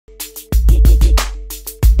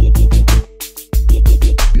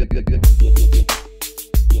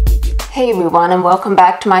Hey everyone, and welcome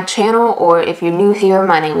back to my channel, or if you're new here,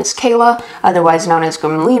 my name is Kayla, otherwise known as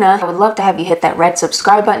Gremlina. I would love to have you hit that red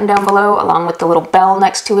subscribe button down below, along with the little bell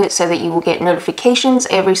next to it, so that you will get notifications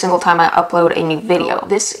every single time I upload a new video.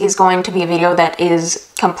 This is going to be a video that is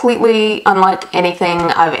completely unlike anything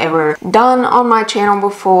I've ever done on my channel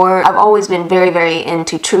before. I've always been very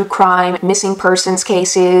into true crime, missing persons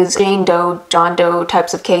cases, Jane Doe, John Doe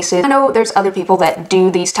types of cases. I know there's other people that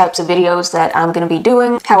do these types of videos that I'm going to be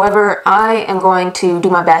doing. However, I am going to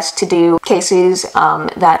do my best to do cases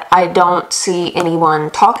that I don't see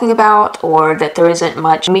anyone talking about or that there isn't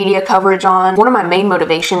much media coverage on. One of my main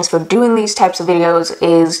motivations for doing these types of videos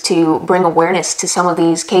is to bring awareness to some of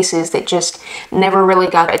these cases that just never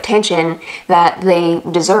really got attention that they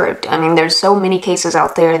deserved. I mean, there's so many cases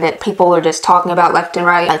out there that people are just talking about left and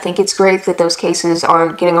right. I think it's great that those cases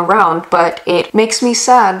are getting around, but it makes me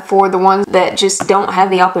sad for the ones that just don't have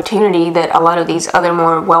the opportunity that a lot of these other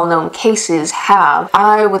more well-known cases have.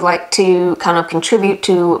 I would like to kind of contribute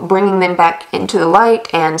to bringing them back into the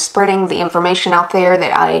light and spreading the information out there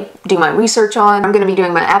that I do my research on. I'm going to be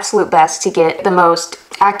doing my absolute best to get the most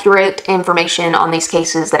accurate information on these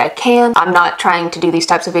cases that I can. I'm not trying to do these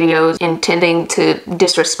types of videos intending to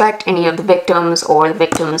disrespect any of the victims or the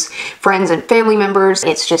victims' friends and family members.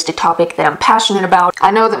 It's just a topic that I'm passionate about.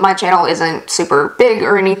 I know that my channel isn't super big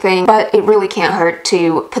or anything, but it really can't hurt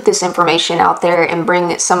to put this information out there and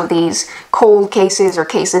bring some of these cold cases or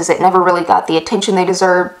cases that never really got the attention they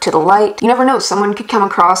deserve to the light. You never know, someone could come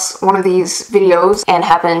across one of these videos and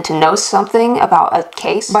happen to know something about a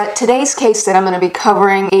case. But today's case that I'm going to be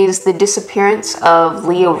covering is the disappearance of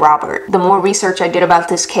Leah Robert. The more research I did about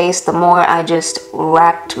this case, the more I just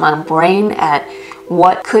racked my brain at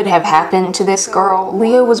what could have happened to this girl.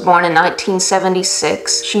 Leah was born in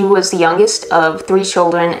 1976. She was the youngest of 3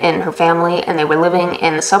 children in her family, and they were living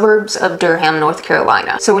in the suburbs of Durham, North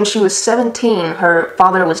Carolina. So when she was 17, her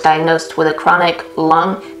father was diagnosed with a chronic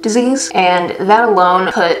lung disease, and that alone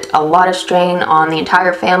put a lot of strain on the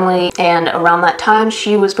entire family. And around that time,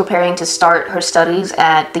 she was preparing to start her studies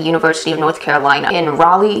at the University of North Carolina in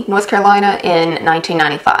Raleigh, North Carolina in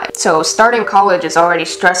 1995. So starting college is already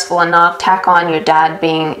stressful enough. Tack on your dad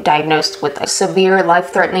being diagnosed with a severe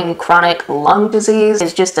life-threatening chronic lung disease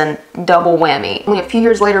is just a double whammy. Only a few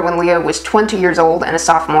years later, when Leah was 20 years old and a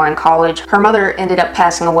sophomore in college, her mother ended up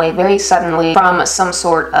passing away very suddenly from some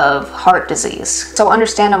sort of heart disease. So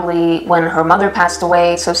understandably, when her mother passed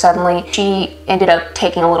away so suddenly, she ended up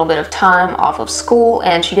taking a little bit of time off of school,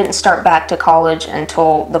 and she didn't start back to college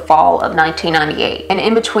until the fall of 1998. And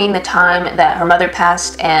in between the time that her mother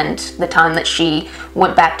passed and the time that she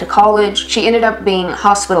went back to college, she ended up being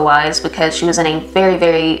hospitalized because she was in a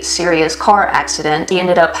very serious car accident. She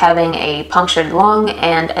ended up having a punctured lung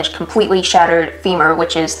and a completely shattered femur,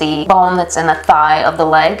 which is the bone that's in the thigh of the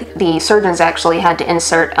leg. The surgeons actually had to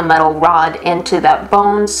insert a metal rod into that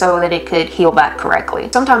bone so that it could heal back correctly.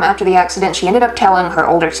 Sometime after the accident, she ended up telling her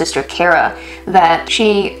older sister Kara that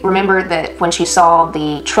she remembered that when she saw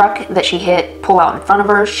the truck that she hit pull out in front of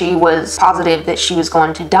her, she was positive that she was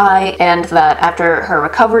going to die, and that after her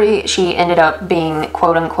recovery, she ended up being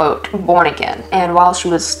quote-unquote born again. And while she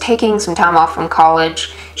was taking some time off from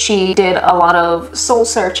college, she did a lot of soul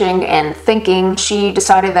searching and thinking. She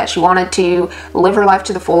decided that she wanted to live her life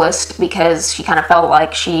to the fullest because she kind of felt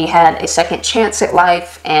like she had a second chance at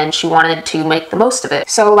life and she wanted to make the most of it.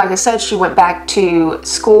 So like I said, she went back to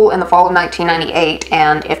school in the fall of 1998,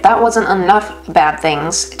 and if that wasn't enough bad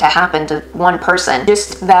things to happen to one person,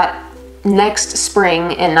 just that next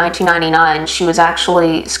spring in 1999, she was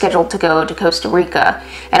actually scheduled to go to Costa Rica,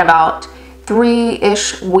 and about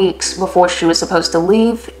 3-ish weeks before she was supposed to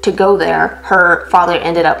leave to go there, her father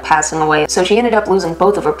ended up passing away. So she ended up losing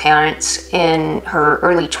both of her parents in her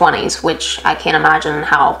early 20s, which I can't imagine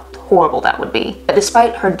how horrible that would be. But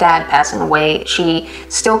despite her dad passing away, she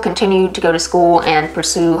still continued to go to school and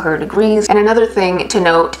pursue her degrees. And another thing to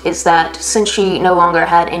note is that since she no longer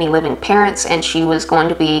had any living parents and she was going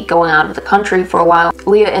to be going out of the country for a while,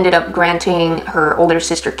 Leah ended up granting her older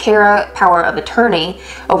sister Kara power of attorney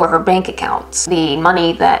over her bank accounts. The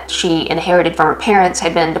money that she inherited from her parents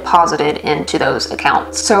had been deposited into those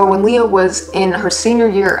accounts. So when Leah was in her senior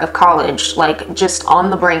year of college, like just on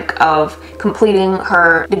the brink of completing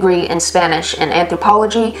her degree degree in Spanish and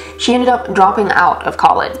anthropology, she ended up dropping out of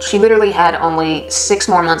college. She literally had only 6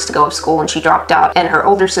 more months to go of school and she dropped out, and her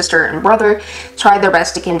older sister and brother tried their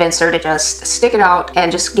best to convince her to just stick it out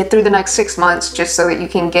and just get through the next 6 months just so that you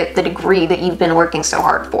can get the degree that you've been working so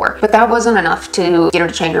hard for. But that wasn't enough to get her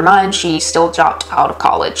to change her mind. She still dropped out of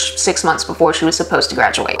college 6 months before she was supposed to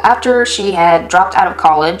graduate. After she had dropped out of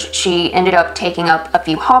college, she ended up taking up a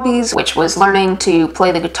few hobbies, which was learning to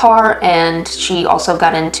play the guitar, and she also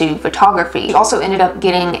got into photography. She also ended up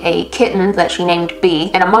getting a kitten that she named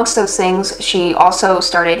B, and amongst those things, she also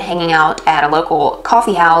started hanging out at a local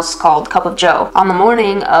coffee house called Cup of Joe. On the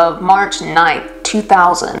morning of March 9th,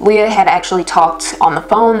 2000, Leah had actually talked on the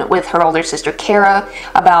phone with her older sister Kara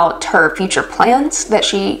about her future plans that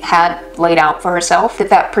she had laid out for herself.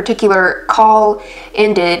 That particular call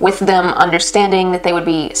ended with them understanding that they would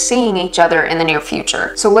be seeing each other in the near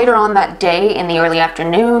future. So later on that day in the early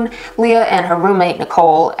afternoon, Leah and her roommate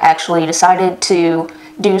Nicole actually decided to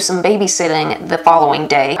do some babysitting the following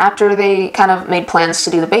day. After they kind of made plans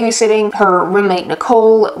to do the babysitting, her roommate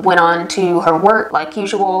Nicole went on to her work like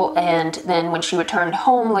usual, and then when she returned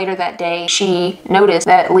home later that day, she noticed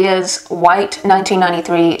that Leah's white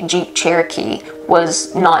 1993 Jeep Cherokee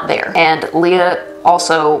was not there, and Leah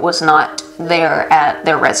also was not there at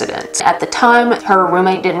their residence. At the time, her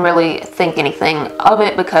roommate didn't really think anything of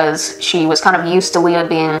it because she was kind of used to Leah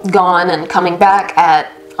being gone and coming back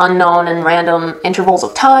at unknown and random intervals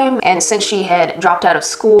of time, and since she had dropped out of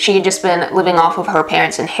school, she had just been living off of her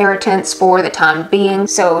parents' inheritance for the time being,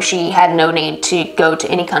 so she had no need to go to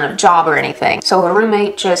any kind of job or anything. So her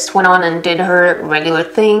roommate just went on and did her regular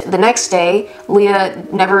thing. The next day, Leah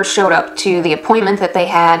never showed up to the appointment that they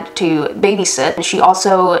had to babysit, and she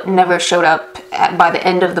also never showed up by the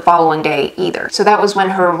end of the following day either. So that was when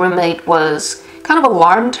her roommate was kind of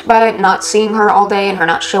alarmed by not seeing her all day and her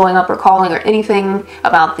not showing up or calling or anything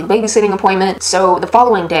about the babysitting appointment. So the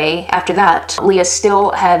following day after that, Leah still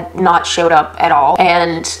had not showed up at all,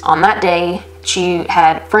 and on that day she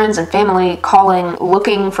had friends and family calling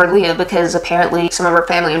looking for Leah because apparently some of her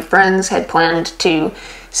family and friends had planned to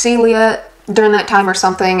see Leah during that time or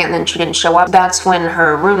something, and then she didn't show up. That's when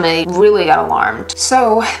her roommate really got alarmed.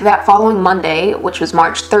 So that following Monday, which was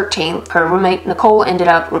March 13th, her roommate Nicole ended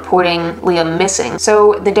up reporting Leah missing.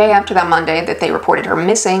 So the day after that Monday that they reported her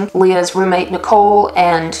missing, Leah's roommate Nicole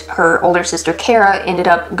and her older sister Kara ended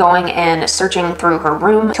up going and searching through her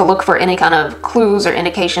room to look for any kind of clues or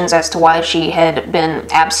indications as to why she had been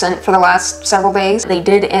absent for the last several days. They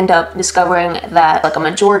did end up discovering that like a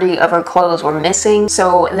majority of her clothes were missing,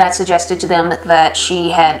 so that suggested to them that she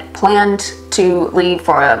had planned to leave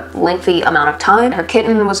for a lengthy amount of time. Her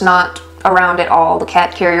kitten was not around at all. The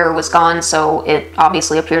cat carrier was gone, so it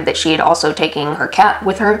obviously appeared that she had also taken her cat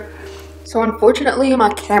with her. So unfortunately, my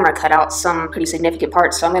camera cut out some pretty significant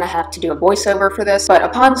parts, so I'm gonna have to do a voiceover for this. But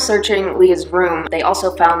upon searching Leah's room, they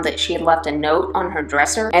also found that she had left a note on her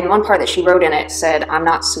dresser, and one part that she wrote in it said, "I'm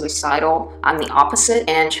not suicidal, I'm the opposite,"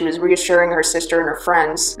 and she was reassuring her sister and her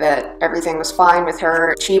friends that everything was fine with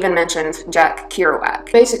her. She even mentioned Jack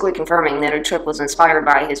Kerouac, basically confirming that her trip was inspired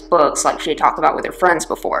by his books like she had talked about with her friends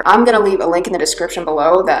before. I'm gonna leave a link in the description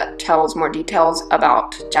below that tells more details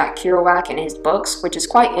about Jack Kerouac and his books, which is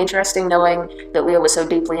quite interesting knowing that Leah was so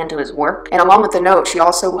deeply into his work. And along with the note, she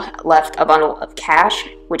also left a bundle of cash,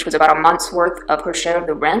 which was about a month's worth of her share of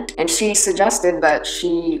the rent, and she suggested that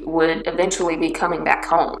she would eventually be coming back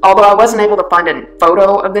home. Although I wasn't able to find a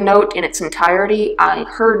photo of the note in its entirety, I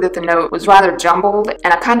heard that the note was rather jumbled,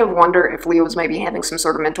 and I kind of wonder if Leah was maybe having some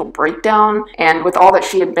sort of mental breakdown, and with all that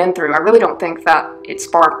she had been through, I really don't think that it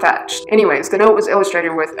sparked that. Anyways, the note was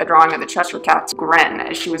illustrated with a drawing of the Cheshire Cat's grin,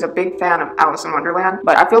 as she was a big fan of Alice in Wonderland,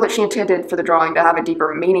 but I feel that she intended for the drawing to have a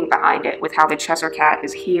deeper meaning behind it, with how the Cheshire Cat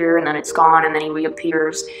is here, and then it's gone, and then he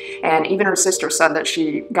reappears. And even her sister said that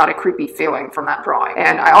she got a creepy feeling from that drawing.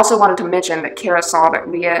 And I also wanted to mention that Kara saw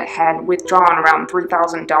that Leah had withdrawn around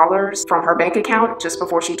 $3,000 from her bank account just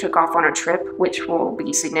before she took off on her trip, which will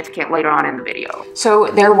be significant later on in the video. So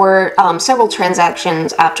there were several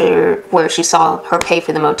transactions after where she saw her pay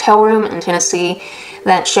for the motel room in Tennessee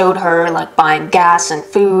that showed her like buying gas and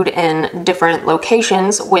food in different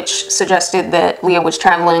locations, which suggested that Leah was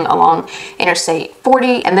traveling along Interstate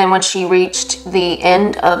 40. And then when she reached the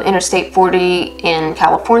end of Interstate 40 in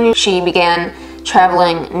California, she began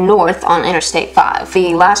traveling north on Interstate 5.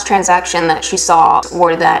 The last transaction that she saw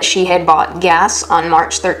were that she had bought gas on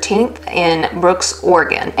March 13th in Brooks,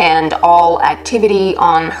 Oregon, and all activity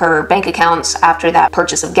on her bank accounts after that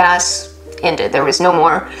purchase of gas ended. There was no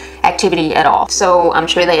more activity at all. So I'm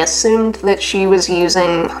sure they assumed that she was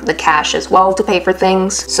using the cash as well to pay for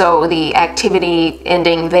things. So the activity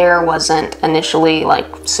ending there wasn't initially like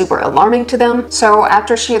super alarming to them. So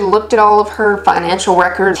after she had looked at all of her financial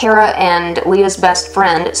records, Kara and Leah's best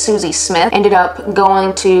friend, Susie Smith, ended up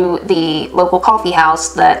going to the local coffee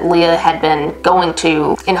house that Leah had been going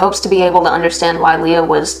to in hopes to be able to understand why Leah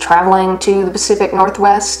was traveling to the Pacific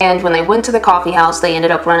Northwest. And when they went to the coffee house, they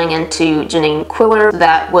ended up running into Janine Quiller.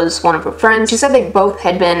 That was one of her friends. She said they both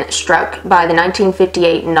had been struck by the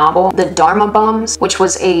 1958 novel The Dharma Bums, which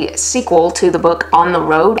was a sequel to the book On the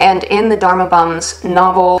Road. And in the Dharma Bums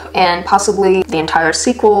novel, and possibly the entire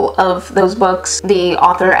sequel of those books, the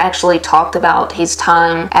author actually talked about his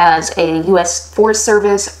time as a U.S. Forest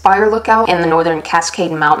Service fire lookout in the northern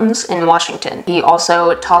Cascade Mountains in Washington. He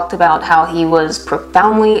also talked about how he was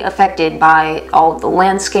profoundly affected by all of the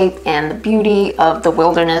landscape and the beauty of the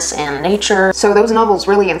wilderness and nature. So those novels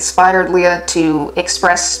really inspired Leah to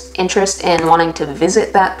express interest in wanting to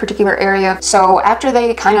visit that particular area. So after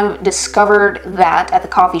they kind of discovered that at the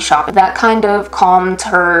coffee shop, that kind of calmed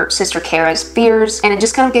her sister Kara's fears, and it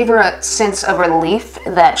just kind of gave her a sense of relief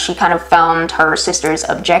that she kind of found her sister's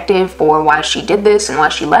objective for why she did this and why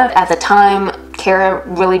she left. At the time, Kara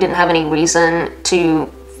really didn't have any reason to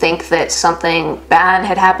think that something bad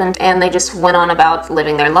had happened, and they just went on about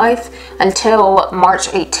living their life until March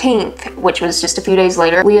 18th, which was just a few days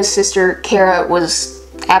later. Leah's sister Kara was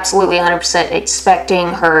absolutely 100% expecting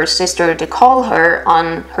her sister to call her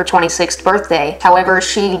on her 26th birthday. However,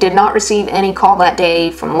 she did not receive any call that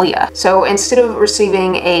day from Leah. So instead of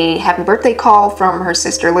receiving a happy birthday call from her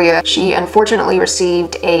sister Leah, she unfortunately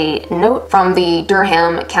received a note from the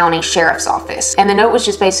Durham County Sheriff's Office. And the note was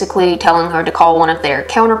just basically telling her to call one of their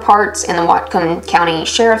counterparts in the Whatcom County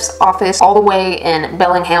Sheriff's Office all the way in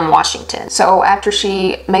Bellingham, Washington. So after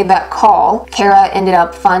she made that call, Kara ended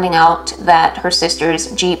up finding out that her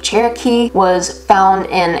sister's Jeep Cherokee was found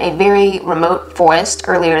in a very remote forest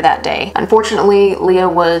earlier that day. Unfortunately, Leah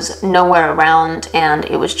was nowhere around, and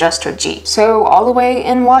it was just her Jeep. So all the way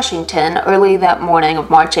in Washington, early that morning of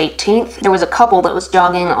March 18th, there was a couple that was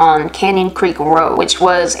jogging on Canyon Creek Road, which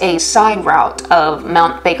was a side route of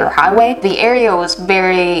Mount Baker Highway. The area was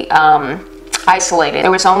very isolated.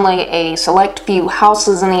 There was only a select few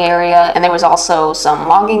houses in the area, and there was also some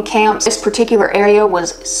logging camps. This particular area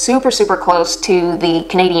was super close to the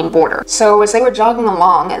Canadian border. So as they were jogging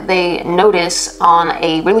along, they noticed on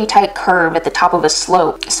a really tight curve at the top of a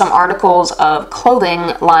slope some articles of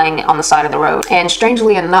clothing lying on the side of the road. And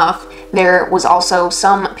strangely enough, there was also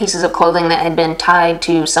some pieces of clothing that had been tied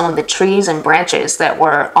to some of the trees and branches that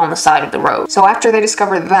were on the side of the road. So after they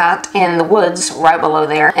discovered that in the woods right below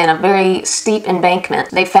there, in a very steep embankment,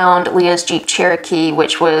 they found Leah's Jeep Cherokee,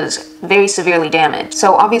 which was very severely damaged.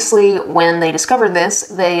 So obviously when they discovered this,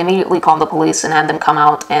 they immediately called the police and had them come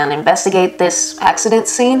out and investigate this accident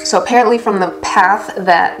scene. So apparently from the path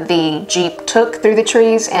that the Jeep took through the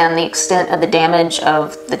trees and the extent of the damage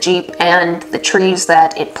of the Jeep and the trees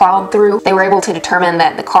that it plowed through, they were able to determine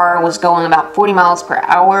that the car was going about 40 miles per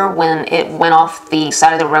hour when it went off the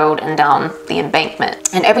side of the road and down the embankment.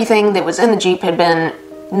 And everything that was in the Jeep had been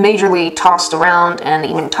majorly tossed around and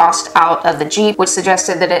even tossed out of the Jeep, which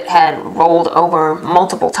suggested that it had rolled over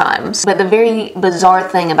multiple times. But the very bizarre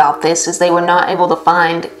thing about this is they were not able to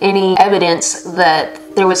find any evidence that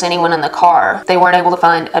there was anyone in the car. They weren't able to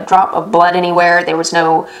find a drop of blood anywhere. There was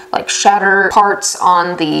no like shattered parts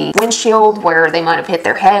on the windshield where they might have hit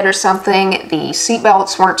their head or something. The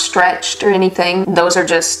seatbelts weren't stretched or anything. Those are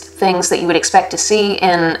just things that you would expect to see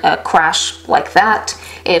in a crash like that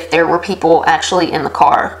if there were people actually in the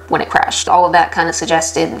car when it crashed. All of that kind of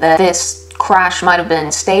suggested that this crash might have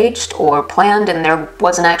been staged or planned and there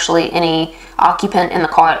wasn't actually any occupant in the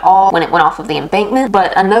car at all when it went off of the embankment.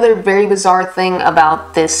 But another very bizarre thing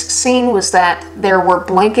about this scene was that there were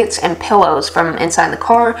blankets and pillows from inside the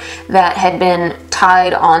car that had been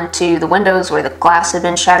tied onto the windows where the glass had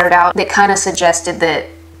been shattered out. That kind of suggested that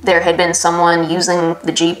there had been someone using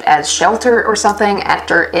the Jeep as shelter or something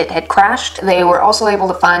after it had crashed. They were also able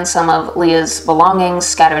to find some of Leah's belongings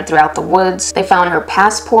scattered throughout the woods. They found her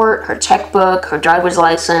passport, her checkbook, her driver's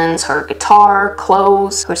license, her guitar,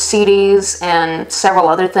 clothes, her CDs, and several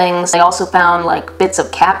other things. They also found like bits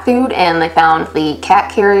of cat food, and they found the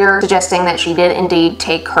cat carrier, suggesting that she did indeed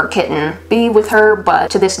take her kitten B with her, but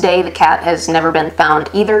to this day the cat has never been found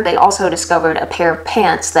either. They also discovered a pair of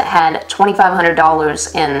pants that had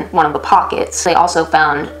 $2,500 in one of the pockets. They also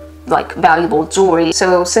found like valuable jewelry.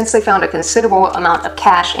 So since they found a considerable amount of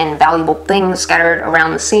cash and valuable things scattered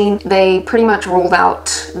around the scene, they pretty much ruled out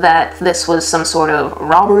that this was some sort of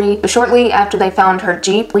robbery. But shortly after they found her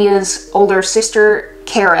Jeep, Leah's older sister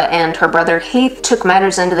Kara and her brother Heath took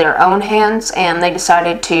matters into their own hands, and they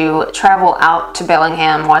decided to travel out to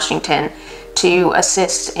Bellingham, Washington to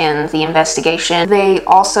assist in the investigation. They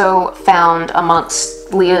also found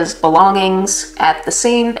amongst Leah's belongings at the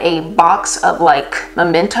scene a box of like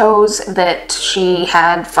mementos that she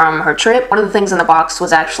had from her trip. One of the things in the box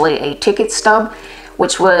was actually a ticket stub,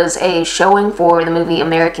 which was a showing for the movie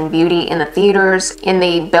American Beauty in the theaters in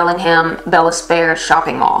the Bellingham Bellis Fair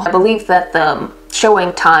shopping mall. I believe that the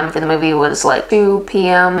showing time for the movie was like 2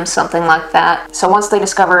 p.m., something like that. So once they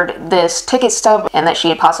discovered this ticket stub and that she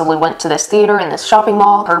had possibly went to this theater in this shopping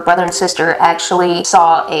mall, her brother and sister actually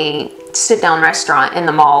saw a sit-down restaurant in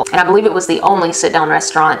the mall, and I believe it was the only sit-down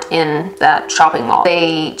restaurant in that shopping mall.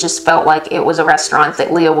 They just felt like it was a restaurant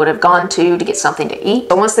that Leah would have gone to get something to eat.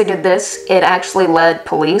 But once they did this, it actually led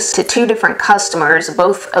police to 2 different customers,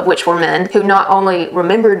 both of which were men, who not only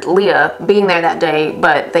remembered Leah being there that day,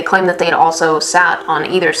 but they claimed that they had also sat on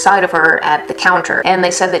either side of her at the counter, and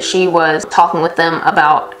they said that she was talking with them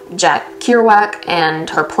about Jack Kerouac and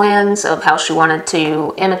her plans of how she wanted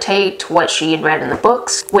to imitate what she had read in the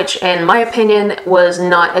books, which in my opinion was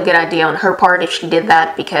not a good idea on her part if she did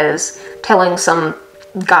that, because telling some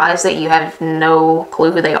guys that you have no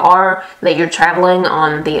clue who they are, that you're traveling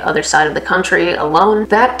on the other side of the country alone,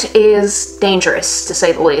 that is dangerous to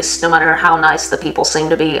say the least. No matter how nice the people seem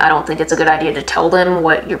to be, I don't think it's a good idea to tell them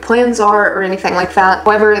what your plans are or anything like that.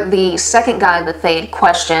 However, the second guy that they had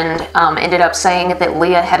questioned ended up saying that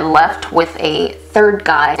Leah had left with a third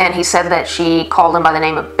guy, and he said that she called him by the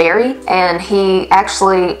name of Barry, and he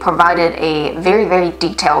actually provided a very, very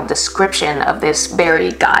detailed description of this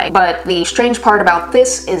Barry guy. But the strange part about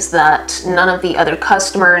this is that none of the other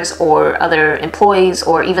customers or other employees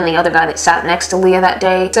or even the other guy that sat next to Leah that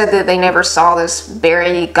day said that they never saw this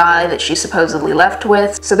Barry guy that she supposedly left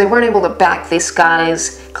with, so they weren't able to back this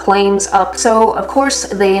guy's claims up. So of course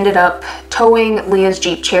they ended up towing Leah's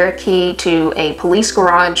Jeep Cherokee to a police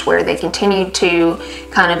garage where they continued to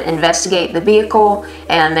kind of investigate the vehicle,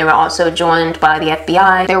 and they were also joined by the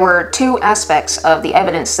FBI. There were 2 aspects of the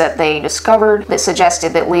evidence that they discovered that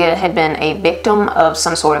suggested that Leah had been a victim of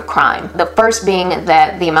some sort of crime. The first being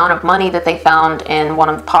that the amount of money that they found in one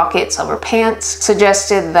of the pockets of her pants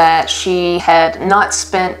suggested that she had not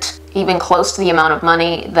spent even close to the amount of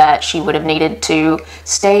money that she would have needed to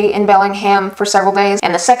stay in Bellingham for several days.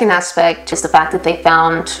 And the second aspect is the fact that they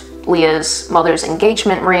found Leah's mother's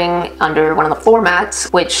engagement ring under one of the floor mats,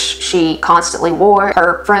 which she constantly wore.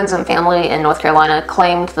 Her friends and family in North Carolina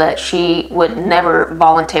claimed that she would never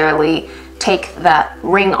voluntarily take that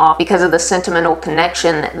ring off because of the sentimental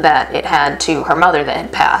connection that it had to her mother that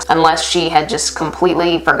had passed, unless she had just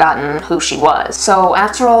completely forgotten who she was. So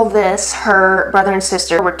after all this, her brother and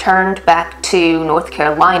sister returned back to North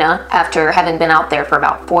Carolina after having been out there for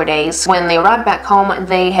about 4 days. When they arrived back home,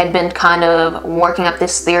 they had been kind of working up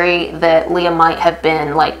this theory that Leah might have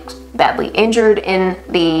been like badly injured in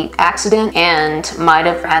the accident and might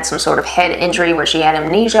have had some sort of head injury where she had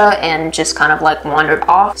amnesia and just kind of like wandered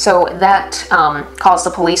off. So that caused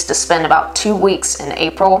the police to spend about 2 weeks in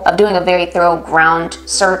April of doing a very thorough ground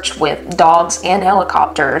search with dogs and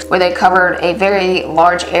helicopters, where they covered a very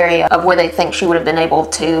large area of where they think she would have been able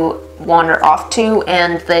to wander off to,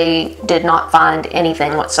 and they did not find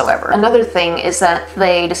anything whatsoever. Another thing is that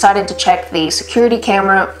they decided to check the security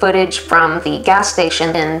camera footage from the gas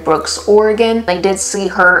station in Brooks, Oregon. They did see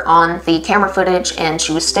her on the camera footage, and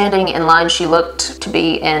she was standing in line. She looked to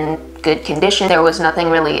be in good condition. There was nothing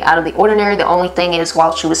really out of the ordinary. The only thing is,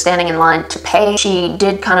 while she was standing in line to pay, she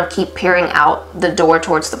did kind of keep peering out the door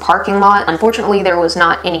towards the parking lot. Unfortunately, there was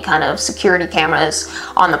not any kind of security cameras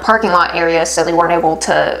on the parking lot area, so they weren't able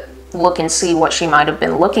to look and see what she might have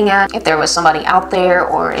been looking at, if there was somebody out there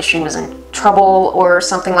or if she was in trouble or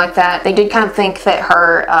something like that. They did kind of think that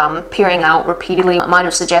her peering out repeatedly might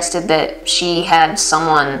have suggested that she had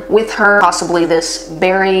someone with her, possibly this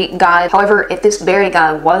Barry guy. However, if this Barry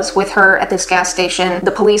guy was with her at this gas station,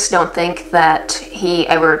 the police don't think that he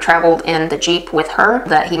ever traveled in the Jeep with her,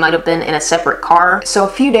 that he might have been in a separate car. So a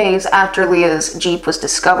few days after Leah's Jeep was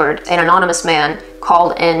discovered, an anonymous man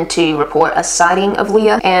called in to report a sighting of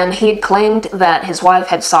Leah, and he had claimed that his wife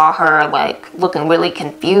had saw her like looking really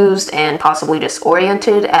confused and possibly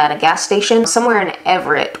disoriented at a gas station somewhere in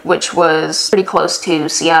Everett, which was pretty close to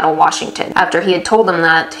Seattle, Washington. After he had told them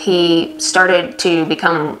that, he started to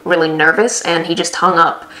become really nervous and he just hung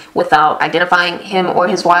up without identifying him or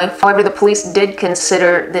his wife. However, the police did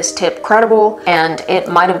consider this tip credible, and it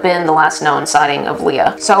might have been the last known sighting of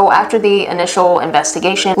Leah. So after the initial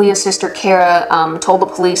investigation, Leah's sister Kara told the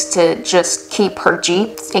police to just keep her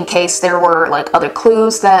Jeep in case there were like other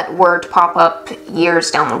clues that were to pop up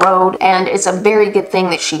years down the road. And it's a very good thing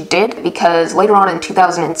that she did, because later on in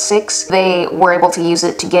 2006, they were able to use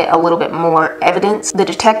it to get a little bit more evidence. The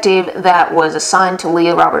detective that was assigned to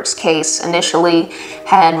Leah Roberts' case initially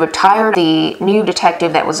had retired. The new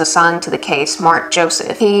detective that was assigned to the case, Mark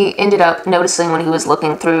Joseph, he ended up noticing when he was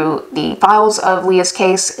looking through the files of Leah's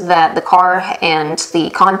case that the car and the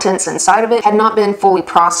contents inside of it had not been fully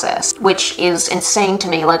processed, which is insane to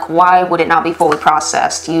me. Like, why would it not be fully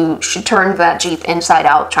processed? You should turn that Jeep inside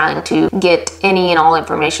out trying to get any and all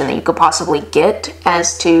information that you could possibly get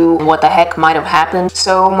as to what the heck might have happened.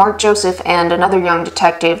 So Mark Joseph and another young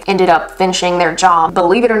detective ended up finishing their job.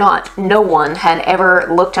 Believe it or not, no one had ever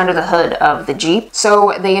looked under the hood of the Jeep,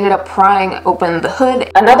 so they ended up prying open the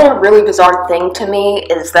hood. Another really bizarre thing to me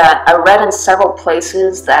is that I read in several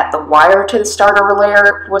places that the wire to the starter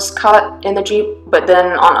relayer was cut in the Jeep, but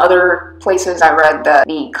then on other places I read that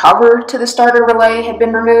the cover to the starter relay had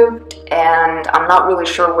been removed, and I'm not really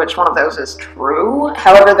sure which one of those is true.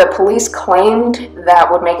 However, the police claimed that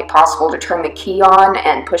would make it possible to turn the key on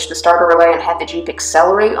and push the starter relay and have the Jeep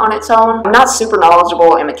accelerate on its own. I'm not super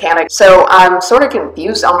knowledgeable in mechanics, so I'm sort of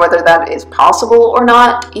confused on whether that is possible or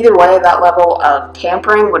not. Either way, that level of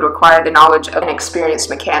tampering would require the knowledge of an experienced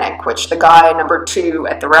mechanic, which the guy number 2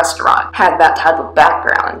 at the restaurant had that type of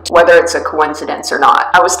background, whether it's a coincidence or not.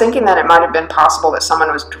 I was thinking that it might have been possible that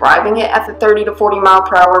someone was driving it at the 30 to 40 mile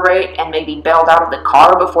per hour rate and maybe bailed out of the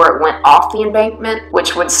car before it went off the embankment,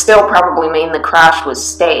 which would still probably mean the crash was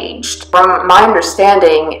staged. From my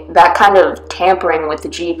understanding, that kind of tampering with the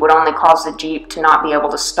Jeep would only cause the Jeep to not be able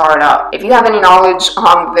to start up. If you have any knowledge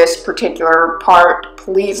on this particular part,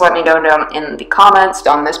 please let me know down in the comments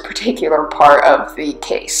on this particular part of the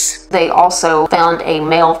case. They also found a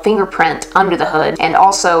male fingerprint under the hood and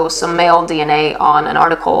also some male DNA on an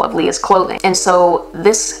article of Leah's clothing. And so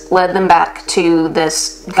this led them back to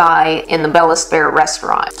this guy in the Bellis Bear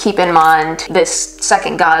restaurant. Keep in mind, this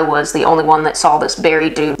second guy was the only one that saw this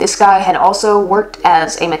buried dude. This guy had also worked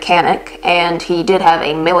as a mechanic, and he did have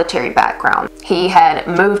a military background. He had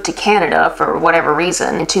moved to Canada for whatever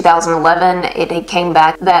reason. In 2011, it came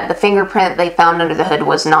back that the fingerprint they found under the hood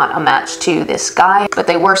was not a match to this guy, but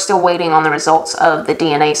they were still waiting on the results of the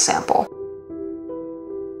DNA sample.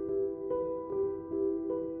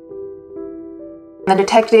 The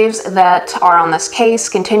detectives that are on this case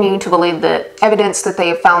continue to believe that evidence that they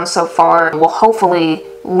have found so far will hopefully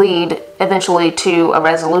lead eventually to a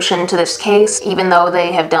resolution to this case, even though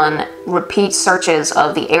they have done repeat searches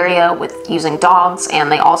of the area with using dogs,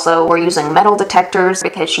 and they also were using metal detectors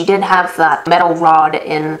because she did have that metal rod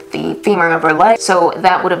in the femur of her leg, so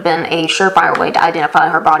that would have been a surefire way to identify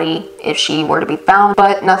her body if she were to be found.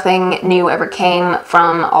 But nothing new ever came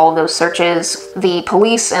from all of those searches. The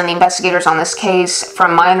police and the investigators on this case,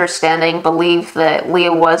 from my understanding, believe that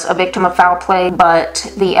Leah was a victim of foul play,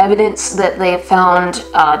 but the evidence that they have found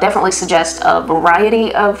definitely suggests a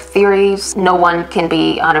variety of theories. No one can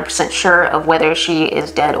be 100% sure of whether she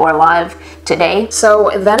is dead or alive today.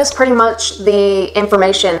 So that is pretty much the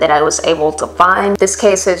information that I was able to find. This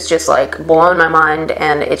case has just like blown my mind,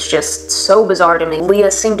 and it's just so bizarre to me.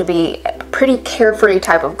 Leah seemed to be a pretty carefree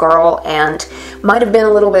type of girl and might have been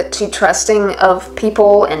a little bit too trusting of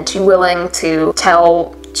people and too willing to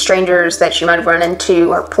tell strangers that she might have run into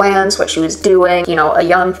her plans, what she was doing. You know, a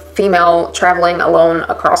young female traveling alone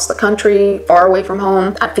across the country, far away from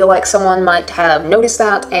home. I feel like someone might have noticed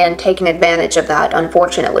that and taken advantage of that,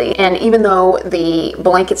 unfortunately. And even though the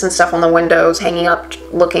blankets and stuff on the windows hanging up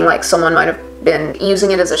looking like someone might have been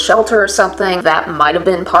using it as a shelter or something, that might have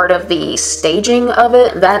been part of the staging of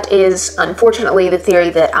it. That is unfortunately the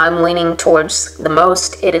theory that I'm leaning towards the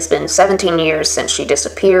most. It has been 17 years since she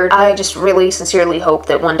disappeared. I just really sincerely hope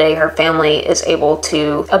that one day her family is able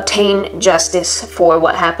to obtain justice for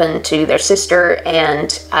what happened to their sister,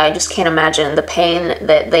 and I just can't imagine the pain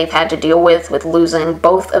that they've had to deal with losing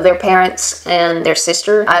both of their parents and their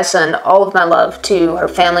sister. I send all of my love to her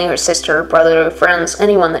family, her sister, brother, friends,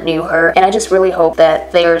 anyone that knew her, and I just really hope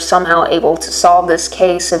that they are somehow able to solve this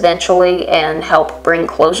case eventually and help bring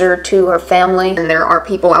closure to her family. And there are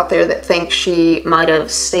people out there that think she might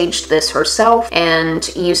have staged this herself and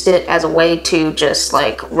used it as a way to just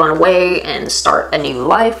like run away and start a new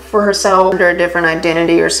life for herself under a different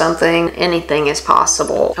identity or something. Anything is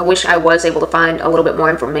possible. I wish I was able to find a little bit more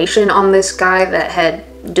information on this guy that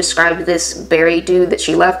had described this Barry dude that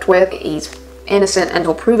she left with. He's innocent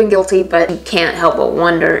until proven guilty, but you can't help but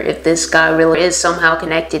wonder if this guy really is somehow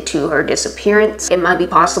connected to her disappearance. It might be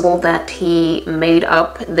possible that he made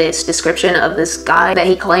up this description of this guy that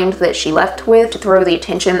he claimed that she left with to throw the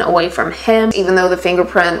attention away from him. Even though the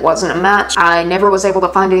fingerprint wasn't a match, I never was able to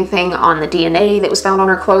find anything on the DNA that was found on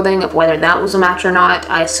her clothing of whether that was a match or not.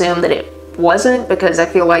 I assume that it wasn't, because I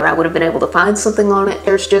feel like I would have been able to find something on it.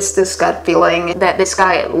 There's just this gut feeling that this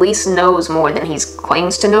guy at least knows more than he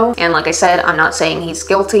claims to know. And like I said, I'm not saying he's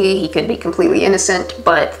guilty. He could be completely innocent,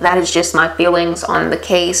 but that is just my feelings on the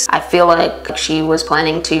case. I feel like she was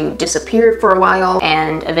planning to disappear for a while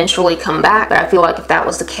and eventually come back, but I feel like if that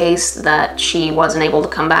was the case, that she wasn't able to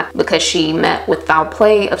come back because she met with foul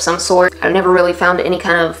play of some sort. I've never really found any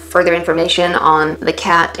kind of further information on the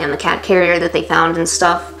cat and the cat carrier that they found and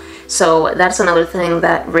stuff. So that's another thing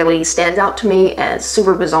that really stands out to me as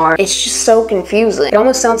super bizarre. It's just so confusing. It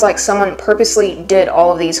almost sounds like someone purposely did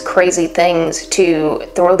all of these crazy things to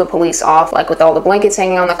throw the police off, like with all the blankets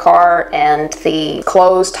hanging on the car and the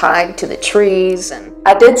clothes tied to the trees. And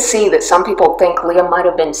I did see that some people think Leah might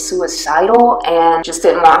have been suicidal and just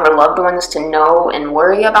didn't want her loved ones to know and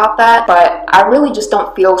worry about that, but I really just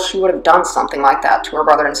don't feel she would have done something like that to her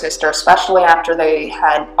brother and sister, especially after they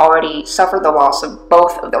had already suffered the loss of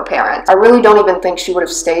both of their parents. I really don't even think she would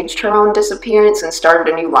have staged her own disappearance and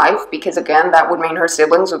started a new life, because again, that would mean her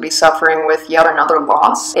siblings would be suffering with yet another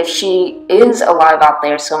loss. If she is alive out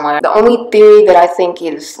there somewhere, the only theory that I think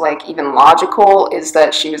is like even logical is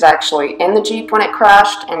that she was actually in the Jeep when it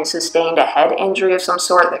crashed and sustained a head injury of some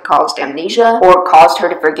sort that caused amnesia or caused her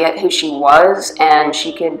to forget who she was, and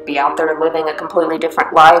she could be out there living a completely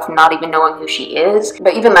different life, not even knowing who she is.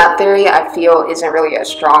 But even that theory, I feel, isn't really a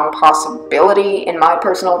strong possibility in my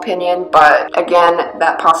personal opinion. But again,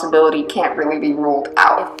 that possibility can't really be ruled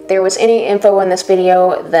out. If there was any info in this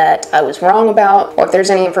video that I was wrong about, or if there's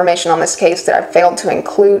any information on this case that I failed to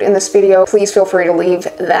include in this video, please feel free to leave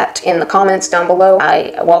that in the comments down below.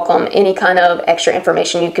 I welcome any kind of extra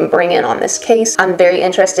information you can bring in on this case. I'm very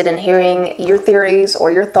interested in hearing your theories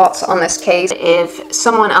or your thoughts on this case. If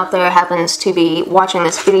someone out there happens to be watching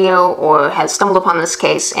this video or has stumbled upon this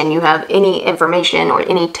case and you have any information or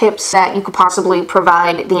any tips that you could possibly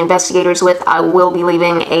provide the investigators with, I will be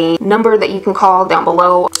leaving a number that you can call down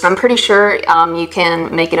below. I'm pretty sure you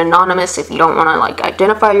can make it anonymous if you don't want to like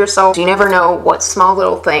identify yourself. You never know what small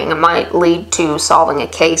little thing might lead to solving a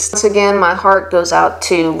case. Once again, my heart goes out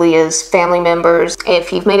to Leah's family members.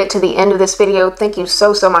 If you've made it to the end of this video, thank you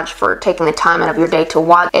so much for taking the time out of your day to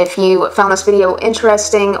watch. If you found this video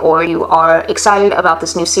interesting or you are excited about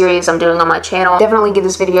this new series I'm doing on my channel, definitely give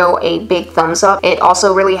this video a big thumbs up. It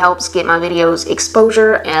also really helps get my videos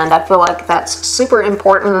exposure, and I feel like that's super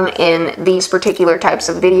important in these particular types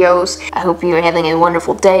of videos. I hope you're having a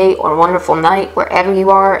wonderful day or wonderful night wherever you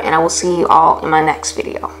are, and I will see you all in my next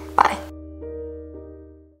video.